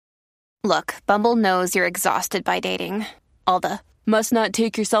Look, Bumble knows you're exhausted by dating. All the must not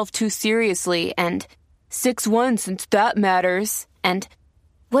take yourself too seriously and 6'1" since that matters. And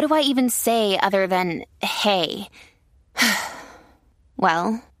what do I even say other than hey?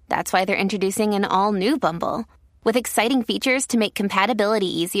 Well, that's why they're introducing an all-new Bumble with exciting features to make compatibility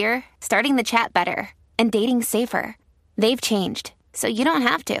easier, starting the chat better, and dating safer. They've changed, so you don't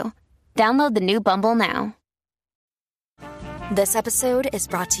have to. Download the new Bumble now. This episode is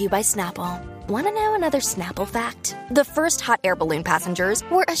brought to you by Snapple. Want to know another Snapple fact? The first hot air balloon passengers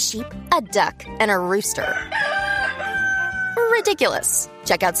were a sheep, a duck, and a rooster. Ridiculous.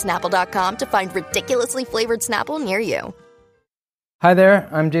 Check out Snapple.com to find ridiculously flavored Snapple near you. Hi there,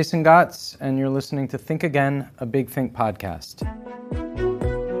 I'm Jason Gotts, and you're listening to Think Again, a Big Think podcast.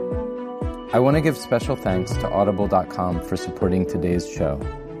 I want to give special thanks to Audible.com for supporting today's show.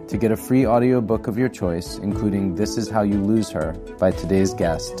 To get a free audiobook of your choice, including This Is How You Lose Her by today's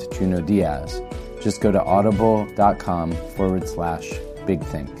guest, Junot Diaz, just go to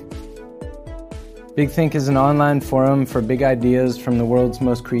audible.com/bigthink. Big Think is an online forum for big ideas from the world's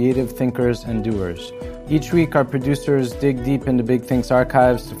most creative thinkers and doers. Each week, our producers dig deep into Big Think's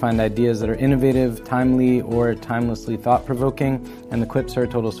archives to find ideas that are innovative, timely, or timelessly thought-provoking, and the clips are a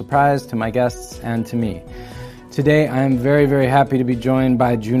total surprise to my guests and to me. Today, I am very, very happy to be joined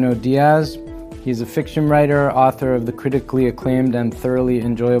by Junot Diaz. He's a fiction writer, author of the critically acclaimed and thoroughly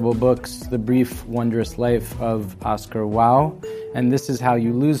enjoyable books, The Brief, Wondrous Life of Oscar Wilde, and This Is How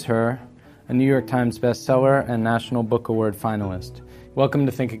You Lose Her, a New York Times bestseller and National Book Award finalist. Welcome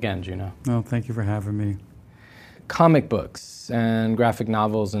to Think Again, Junot. Oh, thank you for having me. Comic books and graphic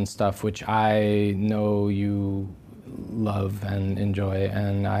novels and stuff, which I know you love and enjoy,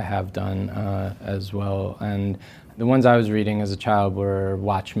 and I have done as well. And the ones I was reading as a child were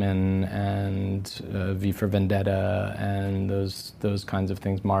Watchmen and V for Vendetta and those kinds of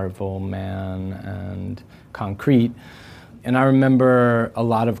things, Marvel Man and Concrete. And I remember a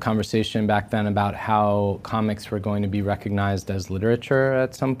lot of conversation back then about how comics were going to be recognized as literature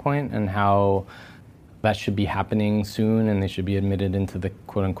at some point and how that should be happening soon and they should be admitted into the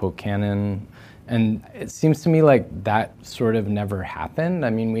quote-unquote canon. And it seems to me like that sort of never happened.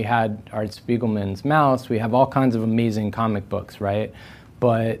 I mean, we had Art Spiegelman's Mouse, we have all kinds of amazing comic books, right?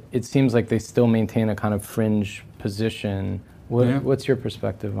 But it seems like they still maintain a kind of fringe position. What's your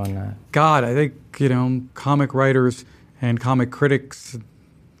perspective on that? God, I think, comic writers and comic critics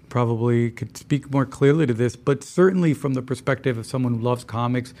probably could speak more clearly to this, but certainly from the perspective of someone who loves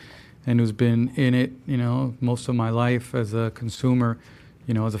comics and who's been in it, most of my life as a consumer,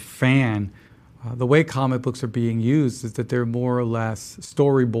 as a fan, the way comic books are being used is that they're more or less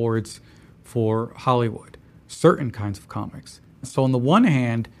storyboards for Hollywood, certain kinds of comics. So on the one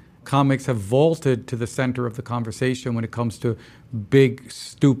hand, comics have vaulted to the center of the conversation when it comes to big,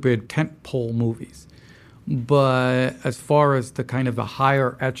 stupid tentpole movies. But as far as the kind of the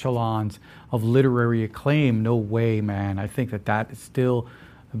higher echelons of literary acclaim, no way, man. I think that has still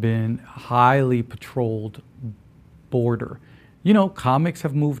been highly patrolled border. Comics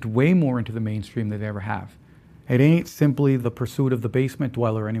have moved way more into the mainstream than they ever have. It ain't simply the pursuit of the basement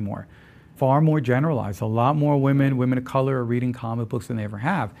dweller anymore. Far more generalized. A lot more women of color are reading comic books than they ever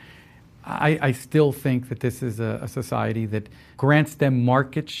have. I still think that this is a society that grants them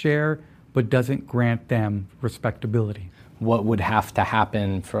market share, but doesn't grant them respectability. What would have to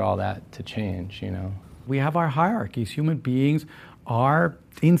happen for all that to change, We have our hierarchies. Human beings are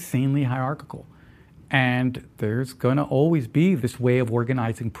insanely hierarchical. And there's going to always be this way of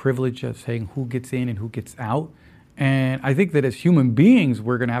organizing privilege, of saying who gets in and who gets out. And I think that as human beings,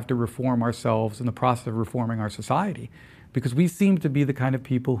 we're going to have to reform ourselves in the process of reforming our society. Because we seem to be the kind of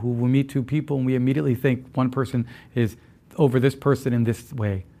people who, we meet two people and we immediately think one person is over this person in this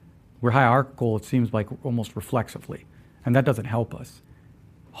way. We're hierarchical, it seems like, almost reflexively. And that doesn't help us.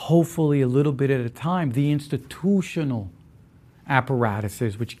 Hopefully, a little bit at a time, the institutional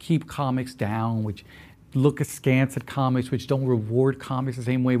apparatuses which keep comics down, which look askance at comics, which don't reward comics the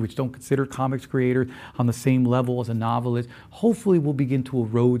same way, which don't consider comics creators on the same level as a novelist, hopefully we'll begin to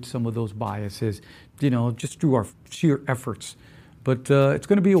erode some of those biases, just through our sheer efforts. But it's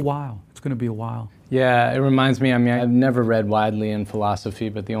going to be a while. Yeah, it reminds me, I've never read widely in philosophy,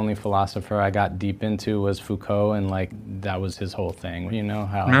 but the only philosopher I got deep into was Foucault, and that was his whole thing,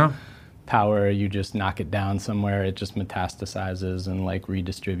 how power, you just knock it down somewhere, it just metastasizes and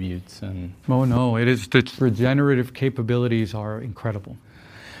redistributes. And oh no, its regenerative capabilities are incredible.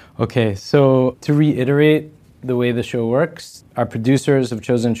 Okay, so to reiterate the way the show works, our producers have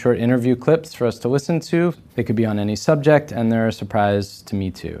chosen short interview clips for us to listen to. They could be on any subject, and they're a surprise to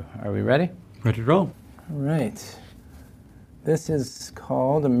me too. Are we ready? Ready to roll. All right. This is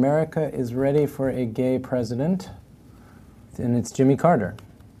called America is Ready for a Gay President, and it's Jimmy Carter.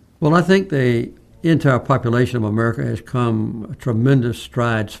 Well, I think the entire population of America has come tremendous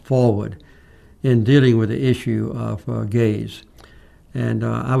strides forward in dealing with the issue of gays. And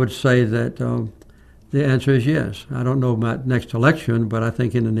I would say that the answer is yes. I don't know about next election, but I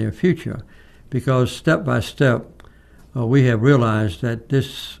think in the near future, because step by step, we have realized that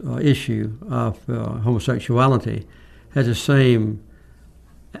this issue of homosexuality has the same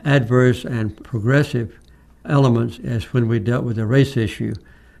adverse and progressive elements as when we dealt with the race issue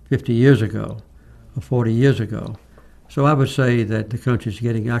 50 years ago or 40 years ago. So I would say that the country is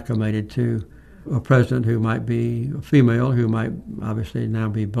getting acclimated to a president who might be a female, who might obviously now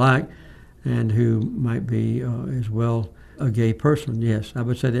be black, and who might be as well a gay person. Yes, I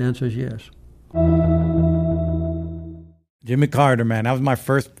would say the answer is yes. Jimmy Carter, man, that was my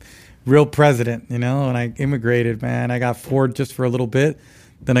first real president, when I immigrated, man. I got Ford just for a little bit,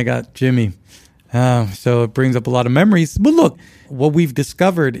 then I got Jimmy. So it brings up a lot of memories. But look, what we've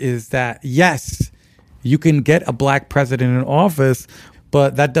discovered is that, yes, you can get a black president in office,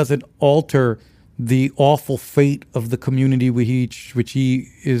 but that doesn't alter the awful fate of the community which he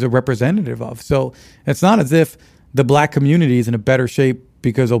is a representative of. So it's not as if the black community is in a better shape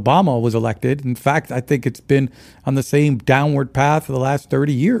because Obama was elected. In fact, I think it's been on the same downward path for the last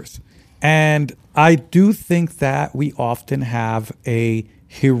 30 years. And I do think that we often have a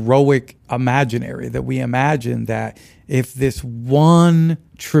heroic imaginary, that we imagine that if this one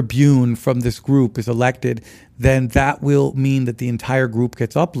tribune from this group is elected, then that will mean that the entire group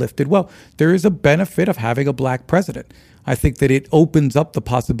gets uplifted. Well, there is a benefit of having a black president. I think that it opens up the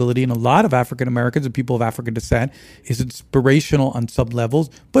possibility, and a lot of African Americans and people of African descent is inspirational on some levels.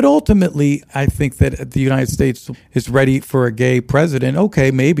 But ultimately, I think that the United States is ready for a gay president.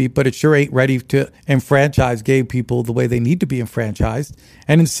 Okay, maybe, but it sure ain't ready to enfranchise gay people the way they need to be enfranchised.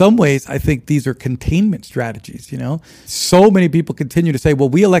 And in some ways, I think these are containment strategies, So many people continue to say, well,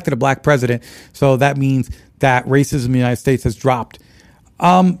 we elected a black president, so that means that racism in the United States has dropped.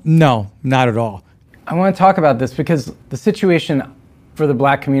 No, not at all. I want to talk about this because the situation for the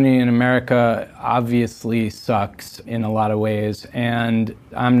black community in America obviously sucks in a lot of ways, and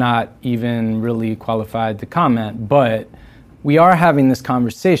I'm not even really qualified to comment, but we are having this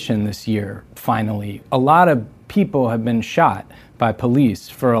conversation this year, finally. A lot of people have been shot by police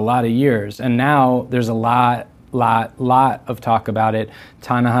for a lot of years, and now there's a lot of talk about it.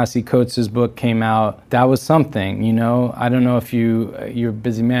 Ta-Nehisi Coates' book came out. That was something, I don't know if you're a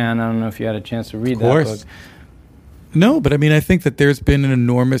busy man. I don't know if you had a chance to read that book. No, but I think that there's been an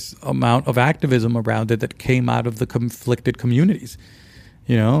enormous amount of activism around it that came out of the conflicted communities.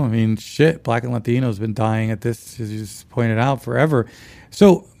 Black and Latino has been dying at this, as you just pointed out, forever.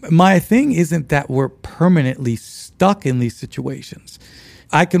 So my thing isn't that we're permanently stuck in these situations.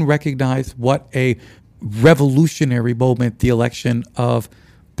 I can recognize what a revolutionary moment the election of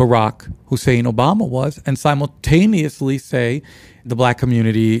Barack Hussein Obama was, and simultaneously say the black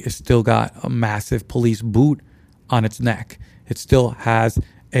community has still got a massive police boot on its neck. It still has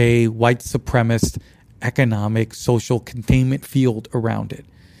a white supremacist economic, social containment field around it.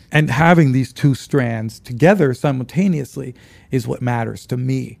 And having these two strands together simultaneously is what matters to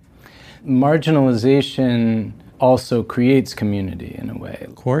me. Marginalization also creates community in a way.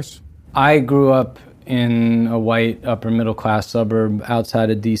 Of course. I grew up in a white upper middle class suburb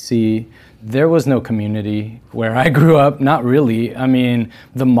outside of DC. There was no community where I grew up, not really.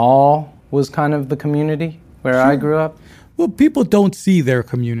 The mall was kind of the community where I grew up. Well, people don't see their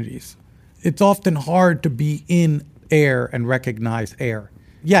communities. It's often hard to be in air and recognize air.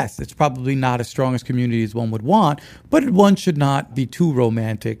 Yes, it's probably not as strong as community as one would want, but one should not be too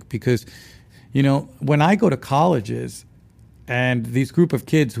romantic because, when I go to colleges and these group of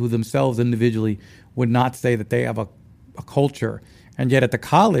kids who themselves individually would not say that they have a culture, and yet at the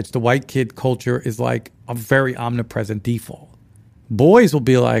college, the white kid culture is like a very omnipresent default. Boys will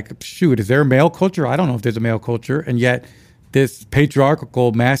be like, shoot, is there a male culture? I don't know if there's a male culture, and yet this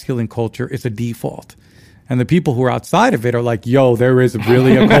patriarchal masculine culture is a default. And the people who are outside of it are like, yo, there is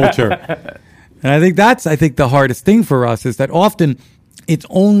really a culture. And I think that's the hardest thing for us is that often it's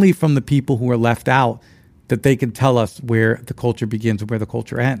only from the people who are left out that they can tell us where the culture begins and where the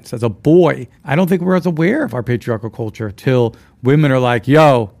culture ends. As a boy, I don't think we're as aware of our patriarchal culture till women are like,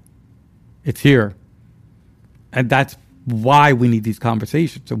 yo, it's here. And that's why we need these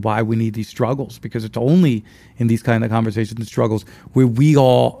conversations and why we need these struggles, because it's only in these kind of conversations and struggles where we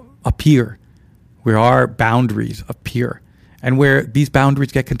all appear, where our boundaries appear, and where these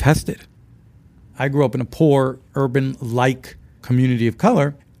boundaries get contested. I grew up in a poor, urban-like community of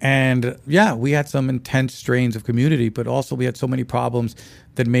color, And yeah, we had some intense strains of community, but also we had so many problems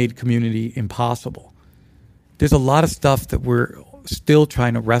that made community impossible. There's a lot of stuff that we're still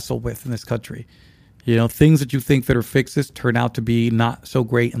trying to wrestle with in this country. You know, things that you think that are fixes turn out to be not so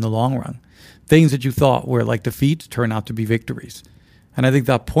great in the long run. Things that you thought were like defeats turn out to be victories. And I think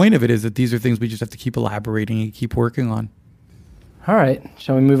the point of it is that these are things we just have to keep elaborating and keep working on. All right.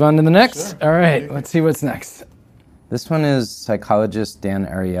 Shall we move on to the next? Sure. All right. Let's see what's next. This one is psychologist Dan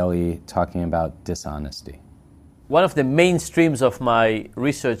Ariely talking about dishonesty. One of the main streams of my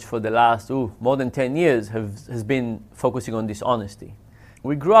research for the last more than 10 years has been focusing on dishonesty.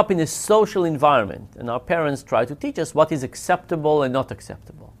 We grew up in a social environment, and our parents tried to teach us what is acceptable and not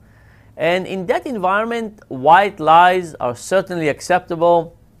acceptable. And in that environment, white lies are certainly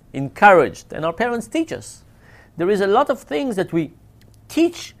acceptable, encouraged, and our parents teach us. There is a lot of things that we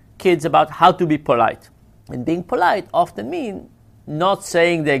teach kids about how to be polite. And being polite often means not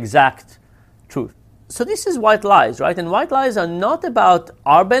saying the exact truth. So this is white lies, right? And white lies are not about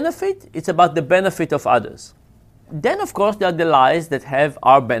our benefit, it's about the benefit of others. Then, of course, there are the lies that have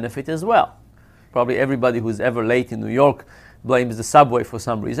our benefit as well. Probably everybody who's ever late in New York blames the subway for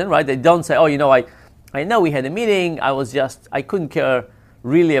some reason, right? They don't say, I know we had a meeting, I couldn't care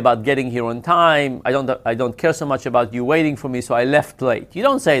really about getting here on time, I don't care so much about you waiting for me, so I left late. You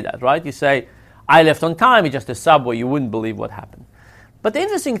don't say that, right? You say, I left on time, it's just a subway, you wouldn't believe what happened. But the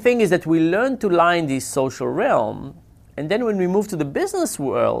interesting thing is that we learn to lie in this social realm, and then when we move to the business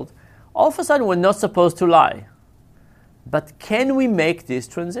world, all of a sudden we're not supposed to lie. But can we make this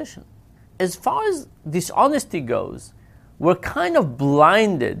transition? As far as dishonesty goes, we're kind of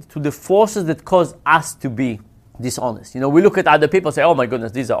blinded to the forces that cause us to be dishonest. You know, we look at other people and say, oh my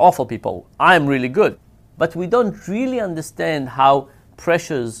goodness, these are awful people, I'm really good. But we don't really understand how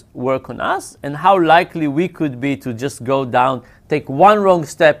pressures work on us and how likely we could be to just go down, take one wrong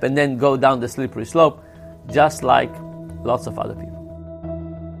step and then go down the slippery slope, just like lots of other people.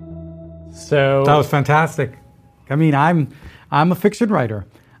 So that was fantastic. I mean, I'm a fiction writer.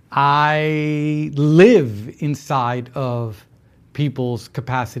 I live inside of people's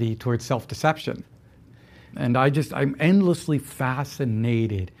capacity towards self-deception. And I'm endlessly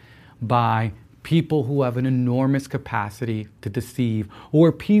fascinated by people who have an enormous capacity to deceive,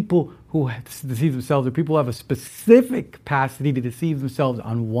 or people who deceive themselves, or people who have a specific capacity to deceive themselves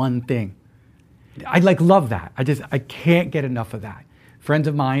on one thing. I love that. I can't get enough of that. Friends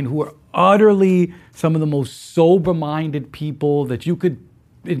of mine who are utterly some of the most sober-minded people that you could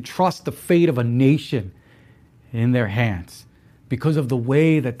entrust the fate of a nation in their hands because of the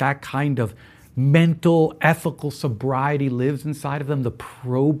way that kind of mental, ethical sobriety lives inside of them, the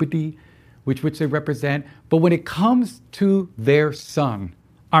probity which they represent, but when it comes to their son,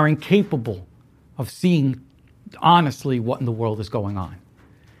 are incapable of seeing honestly what in the world is going on.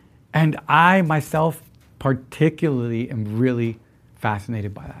 And I myself particularly am really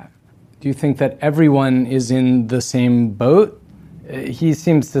fascinated by that. Do you think that everyone is in the same boat? He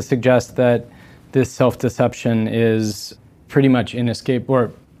seems to suggest that this self-deception is pretty much inescapable,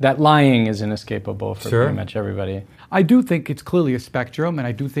 or that lying is inescapable for pretty much everybody. I do think it's clearly a spectrum, and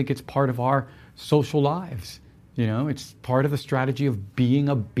I do think it's part of our social lives. You know, it's part of the strategy of being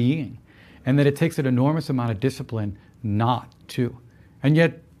a being, and that it takes an enormous amount of discipline not to. And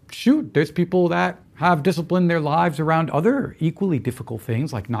yet, there's people that have disciplined their lives around other equally difficult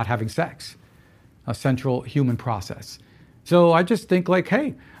things, like not having sex, a central human process. So I just think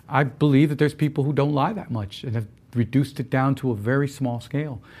hey, I believe that there's people who don't lie that much and have reduced it down to a very small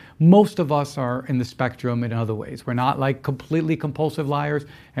scale. Most of us are in the spectrum in other ways. We're not completely compulsive liars,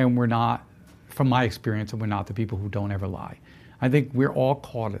 and we're not, from my experience, and we're not the people who don't ever lie. I think we're all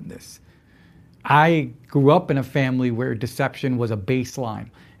caught in this. I grew up in a family where deception was a baseline.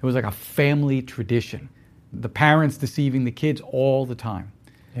 It was like a family tradition. The parents deceiving the kids all the time.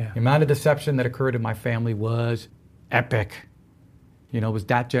 Yeah. The amount of deception that occurred in my family was epic. You know, it was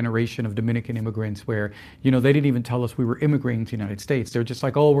that generation of Dominican immigrants where, they didn't even tell us we were immigrating to the United States. They're just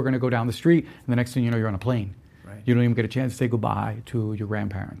like, we're going to go down the street, and the next thing you know, you're on a plane. Right. You don't even get a chance to say goodbye to your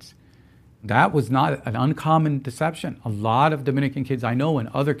grandparents. That was not an uncommon deception. A lot of Dominican kids I know and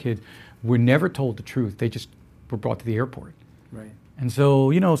other kids were never told the truth. They just were brought to the airport. Right. And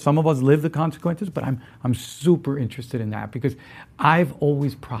so, some of us live the consequences, but I'm super interested in that because I've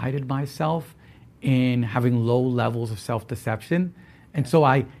always prided myself in having low levels of self-deception. And so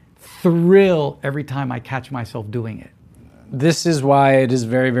I thrill every time I catch myself doing it. this is why it is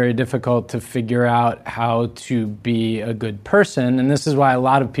very, very difficult to figure out how to be a good person. And this is why a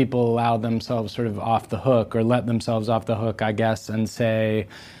lot of people allow themselves sort of off the hook, or let themselves off the hook, I guess, and say,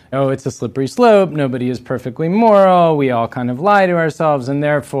 oh, it's a slippery slope. Nobody is perfectly moral. We all kind of lie to ourselves, and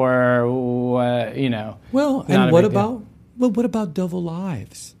therefore, Well, and what about double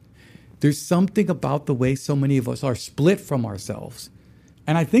lives? There's something about the way so many of us are split from ourselves.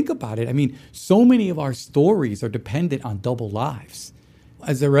 And I think about it, I mean, so many of our stories are dependent on double lives.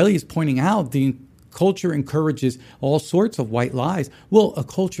 As Areli is pointing out, the culture encourages all sorts of white lies. Well, a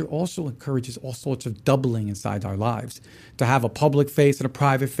culture also encourages all sorts of doubling inside our lives. To have a public face and a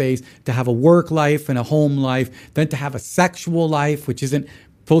private face, to have a work life and a home life, then to have a sexual life, which isn't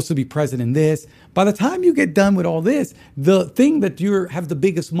supposed to be present in this. By the time you get done with all this, the thing that you have the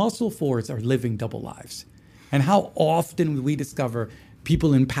biggest muscle for is living double lives. And how often we discover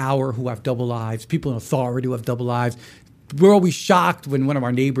people in power who have double lives, people in authority who have double lives. We're always shocked when one of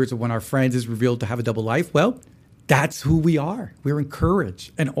our neighbors or one of our friends is revealed to have a double life. Well, that's who we are. We're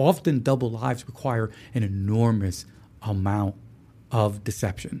encouraged. And often double lives require an enormous amount of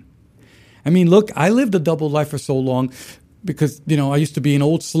deception. I mean, look, I lived a double life for so long because, I used to be an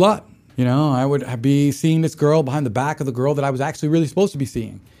old slut. I would be seeing this girl behind the back of the girl that I was actually really supposed to be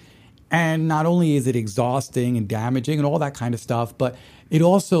seeing. And not only is it exhausting and damaging and all that kind of stuff, but it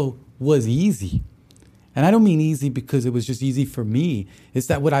also was easy. And I don't mean easy because it was just easy for me. It's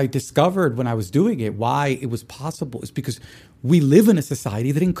that what I discovered when I was doing it, why it was possible, is because we live in a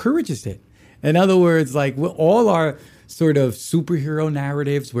society that encourages it. In other words, like all our sort of superhero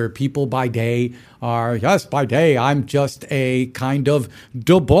narratives where people by day are, yes, by day, I'm just a kind of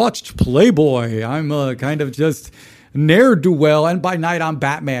debauched playboy. I'm a kind of just ne'er-do-well, and by night I'm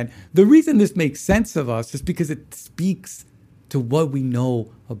Batman. The reason this makes sense of us is because it speaks to what we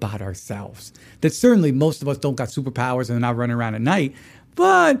know about ourselves. That certainly most of us don't got superpowers and are not running around at night,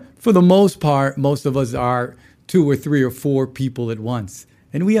 but for the most part, most of us are 2 or 3 or 4 people at once.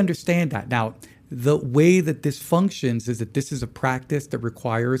 And we understand that. Now, the way that this functions is that this is a practice that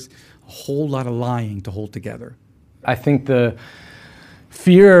requires a whole lot of lying to hold together. I think the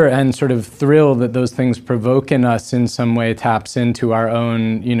fear and sort of thrill that those things provoke in us in some way taps into our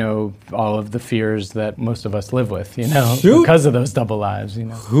own, all of the fears that most of us live with, because of those double lives,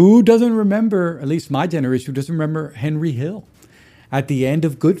 Who doesn't remember, at least my generation, who doesn't remember Henry Hill? At the end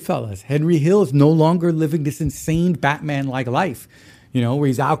of Goodfellas, Henry Hill is no longer living this insane Batman-like life, where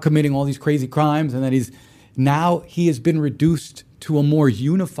he's out committing all these crazy crimes, and then he has been reduced to a more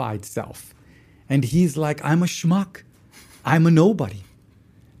unified self. And he's like, I'm a schmuck. I'm a nobody.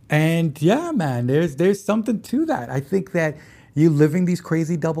 And yeah, man, there's something to that. I think that you living these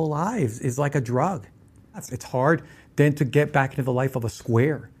crazy double lives is like a drug. It's hard then to get back into the life of a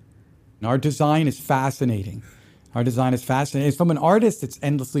square. And our design is fascinating. It's from an artist, it's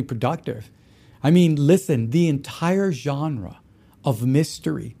endlessly productive. I mean, listen, the entire genre of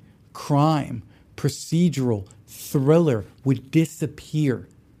mystery, crime, procedural, thriller would disappear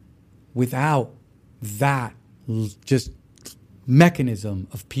without that just mechanism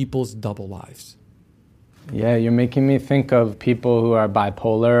of people's double lives. Yeah, you're making me think of people who are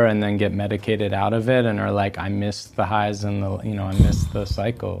bipolar and then get medicated out of it and are like, I miss the highs and I miss the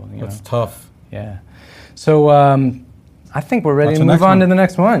cycle. That's tough. Yeah. So I think we're ready to move on to the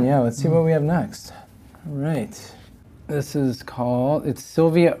next one. Yeah, let's see what we have next. All right. This is it's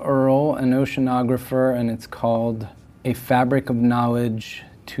Sylvia Earle, an oceanographer, and it's called A Fabric of Knowledge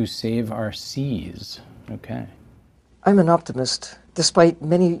to Save Our Seas. Okay. I'm an optimist, despite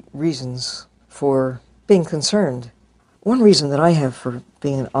many reasons for being concerned. One reason that I have for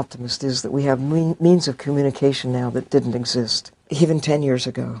being an optimist is that we have means of communication now that didn't exist even 10 years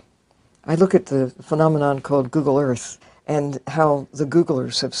ago. I look at the phenomenon called Google Earth and how the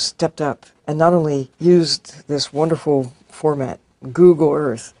Googlers have stepped up and not only used this wonderful format, Google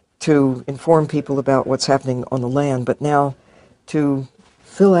Earth, to inform people about what's happening on the land, but now to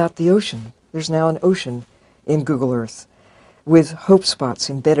fill out the ocean. There's now an ocean in Google Earth with hope spots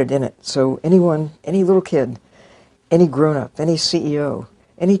embedded in it. So anyone, any little kid, any grown-up, any CEO,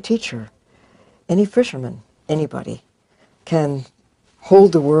 any teacher, any fisherman, anybody can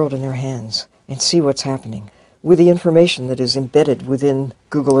hold the world in their hands and see what's happening with the information that is embedded within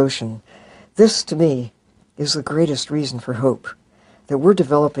Google Ocean. This, to me, is the greatest reason for hope, that we're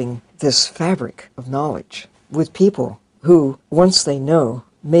developing this fabric of knowledge with people who, once they know,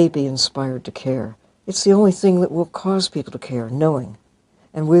 may be inspired to care. It's the only thing that will cause people to care, knowing.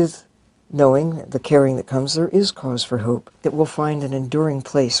 And with knowing, the caring that comes, there is cause for hope, that we'll find an enduring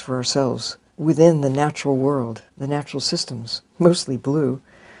place for ourselves within the natural world, the natural systems, mostly blue,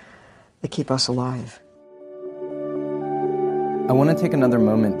 that keep us alive. I want to take another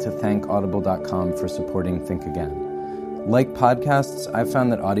moment to thank Audible.com for supporting Think Again. Like podcasts, I've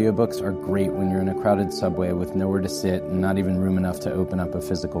found that audiobooks are great when you're in a crowded subway with nowhere to sit and not even room enough to open up a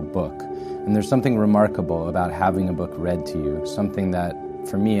physical book. And there's something remarkable about having a book read to you, something that,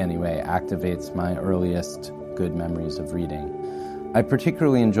 for me anyway, activates my earliest good memories of reading. I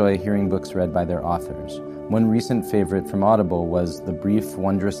particularly enjoy hearing books read by their authors. One recent favorite from Audible was The Brief,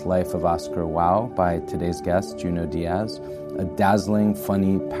 Wondrous Life of Oscar Wilde by today's guest, Junot Diaz, a dazzling,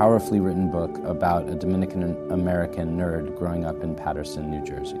 funny, powerfully written book about a Dominican-American nerd growing up in Paterson, New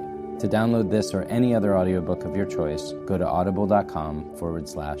Jersey. To download this or any other audiobook of your choice, go to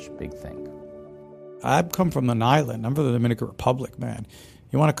audible.com/bigthink. I've come from an island. I'm from the Dominican Republic, man.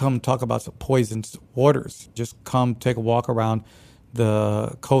 You want to come talk about some poisoned waters, just come take a walk around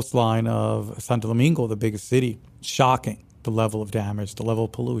the coastline of Santo Domingo, the biggest city. Shocking, the level of damage, the level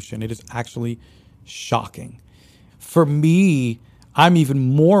of pollution. It is actually shocking. For me, I'm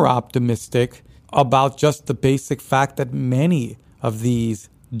even more optimistic about just the basic fact that many of these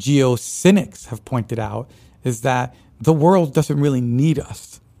geocynics have pointed out is that the world doesn't really need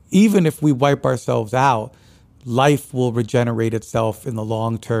us. Even if we wipe ourselves out, life will regenerate itself in the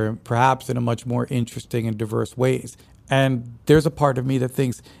long term, perhaps in a much more interesting and diverse ways. And there's a part of me that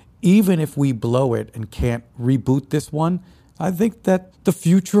thinks even if we blow it and can't reboot this one, I think that the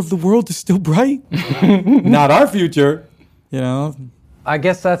future of the world is still bright. Not our future, you know. I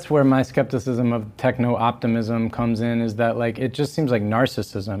guess that's where my skepticism of techno-optimism comes in, is that like it just seems like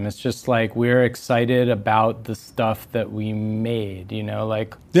narcissism. It's just like we're excited about the stuff that we made, you know,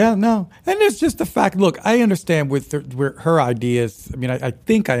 like... Yeah, no. And it's just the fact, look, I understand with her ideas. I mean, I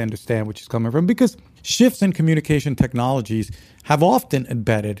think I understand where she's coming from, because shifts in communication technologies have often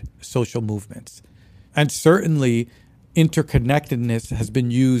embedded social movements. And certainly interconnectedness has been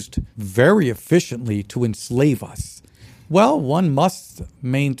used very efficiently to enslave us. Well, one must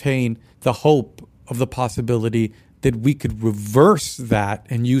maintain the hope of the possibility that we could reverse that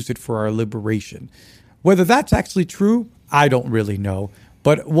and use it for our liberation. Whether that's actually true, I don't really know.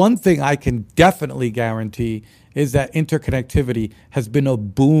 But one thing I can definitely guarantee is that interconnectivity has been a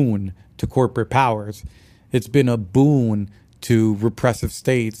boon to corporate powers. It's been a boon to repressive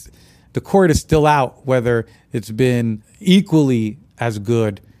states. The court is still out whether it's been equally as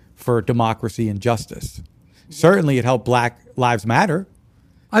good for democracy and justice. Certainly it helped Black Lives Matter.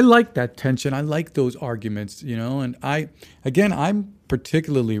 I like that tension. I like those arguments, you know, and I'm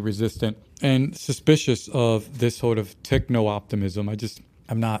particularly resistant and suspicious of this sort of techno-optimism.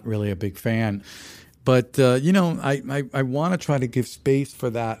 I'm not really a big fan. But, I want to try to give space for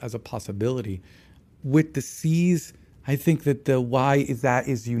that as a possibility. With the seas, I think that the why that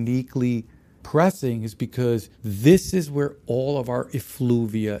is uniquely pressing is because this is where all of our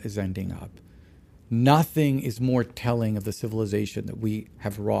effluvia is ending up. Nothing is more telling of the civilization that we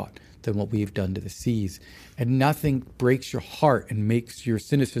have wrought than what we've done to the seas. And nothing breaks your heart and makes your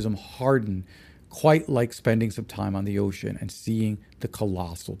cynicism harden quite like spending some time on the ocean and seeing the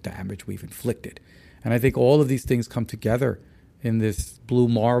colossal damage we've inflicted. And I think all of these things come together in this blue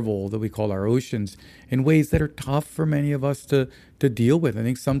marvel that we call our oceans in ways that are tough for many of us to deal with. I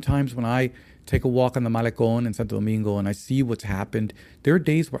think sometimes when I take a walk on the Malecón in Santo Domingo and I see what's happened, there are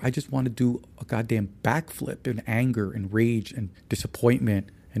days where I just want to do a goddamn backflip in anger and rage and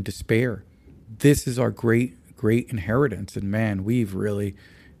disappointment and despair. This is our great, great inheritance. And man, we've really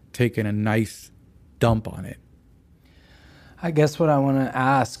taken a nice dump on it. I guess what I want to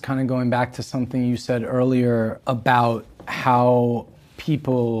ask, kind of going back to something you said earlier about how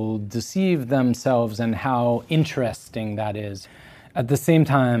people deceive themselves and how interesting that is. At the same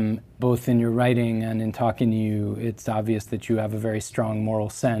time, both in your writing and in talking to you, it's obvious that you have a very strong moral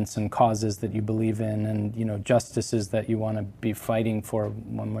sense and causes that you believe in and, you know, justices that you want to be fighting for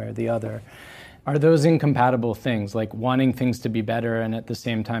one way or the other. Are those incompatible things, like wanting things to be better and at the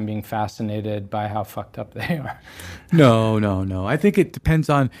same time being fascinated by how fucked up they are? No. I think it depends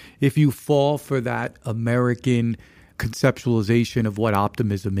on if you fall for that American conceptualization of what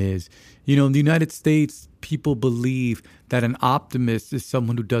optimism is. You know, in the United States, people believe that an optimist is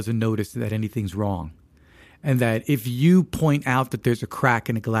someone who doesn't notice that anything's wrong. And that if you point out that there's a crack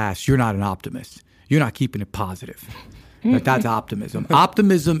in a glass, you're not an optimist. You're not keeping it positive. That's optimism.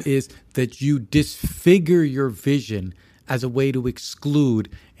 Optimism is that you disfigure your vision as a way to exclude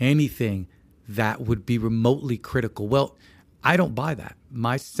anything that would be remotely critical. Well, I don't buy that.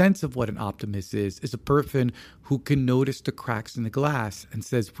 My sense of what an optimist is a person who can notice the cracks in the glass and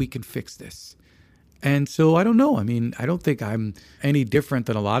says, we can fix this. And so I don't know. I mean, I don't think I'm any different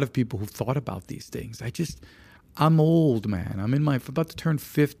than a lot of people who've thought about these things. I'm old, man. I'm about to turn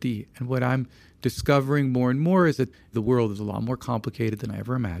 50, and what I'm discovering more and more is that the world is a lot more complicated than I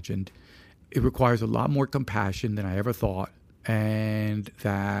ever imagined. It requires a lot more compassion than I ever thought, and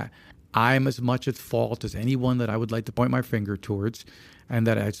that I'm as much at fault as anyone that I would like to point my finger towards, and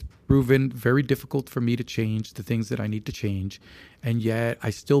that it's proven very difficult for me to change the things that I need to change. And yet I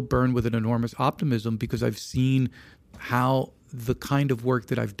still burn with an enormous optimism because I've seen how the kind of work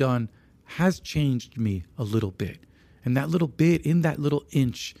that I've done has changed me a little bit. And that little bit, in that little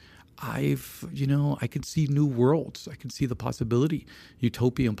inch, I can see new worlds. I can see the possibility,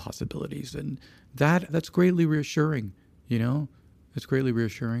 utopian possibilities. And that's greatly reassuring, It's greatly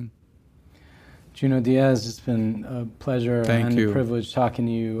reassuring. Junot Diaz, it's been a pleasure and a privilege talking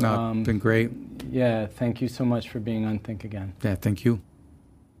to you. No, it's been great. Yeah, thank you so much for being on Think Again. Yeah, thank you.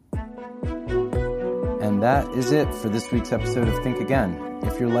 And that is it for this week's episode of Think Again.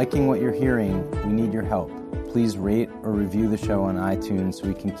 If you're liking what you're hearing, we need your help. Please rate or review the show on iTunes so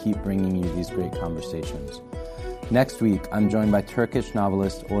we can keep bringing you these great conversations. Next week, I'm joined by Turkish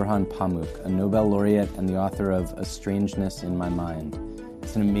novelist Orhan Pamuk, a Nobel laureate and the author of A Strangeness in My Mind.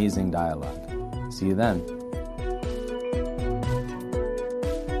 It's an amazing dialogue. See you then.